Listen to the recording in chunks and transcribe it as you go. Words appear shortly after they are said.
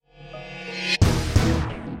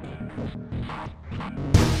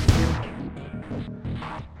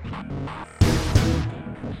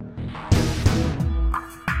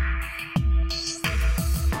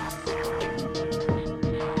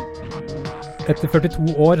Etter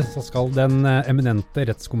 42 år så skal den eminente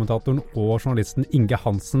rettskommentatoren og journalisten Inge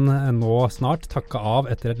Hansen nå snart takke av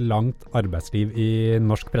etter et langt arbeidsliv i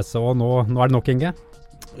norsk presse. Og nå er det nok, Inge?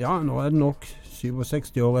 Ja, nå er det nok.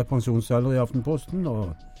 67 år er pensjonsalder i Aftenposten,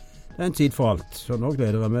 og det er en tid for alt. Så nå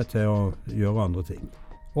gleder jeg meg til å gjøre andre ting.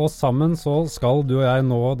 Og sammen så skal du og jeg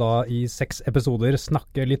nå da i 6 episoder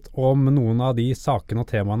snakke litt om noen av de sakene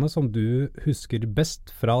og temaene som du husker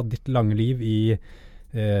best fra ditt lange liv i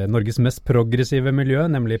Norges mest progressive miljø,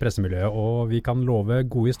 nemlig pressemiljøet. Og vi kan love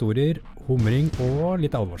gode historier, humring og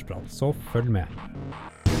litt alvorsprat. Så følg med.